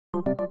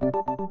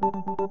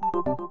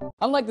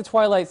Unlike the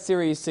Twilight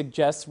series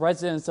suggests,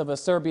 residents of a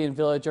Serbian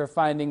village are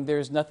finding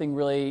there's nothing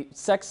really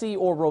sexy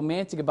or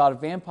romantic about a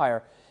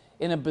vampire.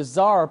 In a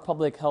bizarre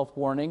public health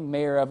warning,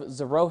 Mayor of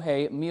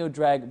Zoroje,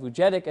 Miodrag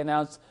Vucetić,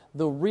 announced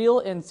the real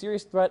and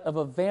serious threat of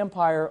a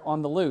vampire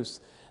on the loose.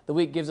 The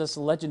week gives us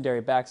a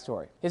legendary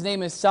backstory. His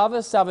name is Sava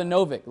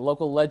Savanovic. The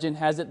local legend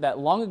has it that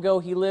long ago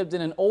he lived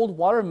in an old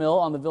water mill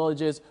on the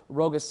village's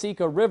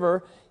Rogasica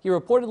River. He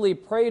reportedly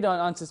preyed on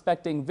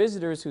unsuspecting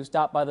visitors who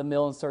stopped by the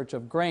mill in search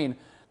of grain.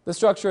 The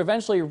structure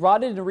eventually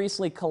rotted and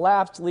recently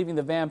collapsed, leaving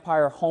the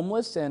vampire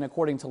homeless and,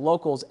 according to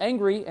locals,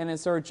 angry and in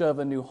search of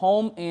a new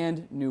home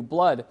and new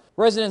blood.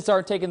 Residents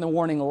aren't taking the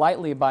warning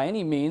lightly by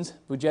any means.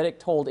 Vucetić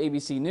told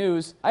ABC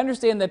News, "I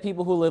understand that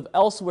people who live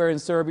elsewhere in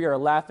Serbia are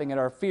laughing at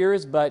our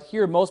fears, but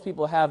here most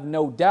people have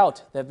no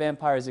doubt that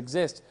vampires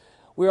exist.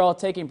 We're all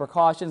taking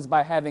precautions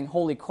by having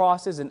holy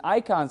crosses and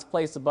icons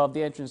placed above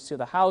the entrance to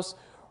the house,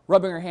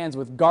 rubbing our hands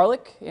with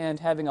garlic, and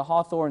having a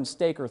hawthorn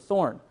stake or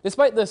thorn."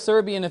 Despite the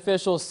Serbian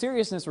officials'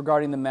 seriousness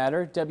regarding the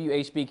matter,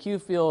 WHBQ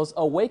feels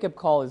a wake-up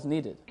call is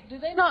needed. Do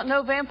they not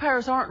know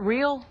vampires aren't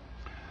real?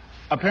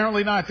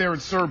 Apparently not. They're in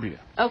Serbia.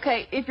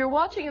 Okay, if you're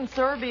watching in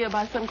Serbia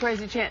by some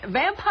crazy chance,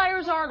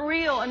 vampires aren't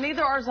real and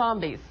neither are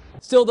zombies.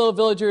 Still, though,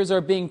 villagers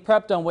are being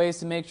prepped on ways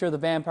to make sure the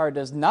vampire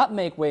does not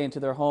make way into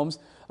their homes.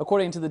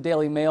 According to the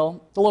Daily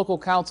Mail, the local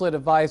council had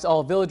advised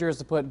all villagers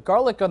to put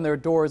garlic on their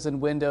doors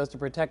and windows to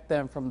protect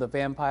them from the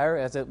vampire,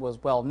 as it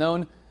was well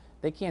known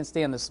they can't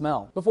stand the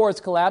smell. Before its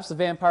collapse, the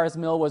vampire's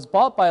mill was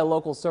bought by a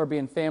local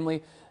Serbian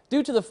family.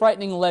 Due to the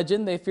frightening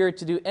legend, they feared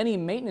to do any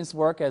maintenance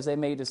work as they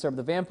may disturb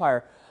the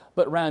vampire.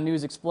 But Round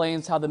News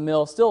explains how the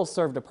mill still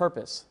served a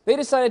purpose. They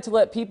decided to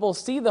let people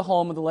see the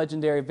home of the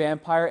legendary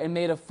vampire and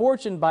made a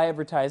fortune by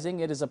advertising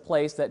it as a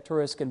place that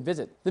tourists can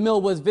visit. The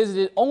mill was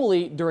visited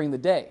only during the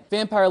day.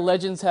 Vampire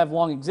legends have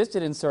long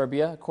existed in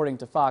Serbia, according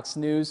to Fox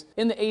News.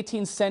 In the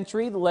 18th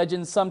century, the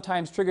legends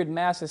sometimes triggered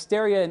mass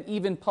hysteria and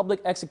even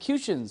public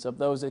executions of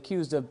those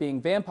accused of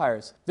being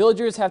vampires.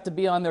 Villagers have to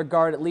be on their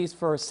guard at least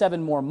for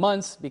 7 more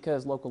months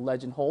because local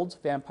legend holds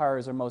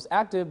vampires are most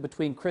active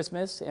between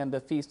Christmas and the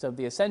Feast of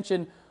the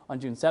Ascension on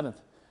June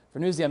 7th. For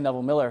Newsy, I'm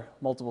Neville Miller.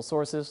 Multiple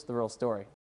sources, the real story.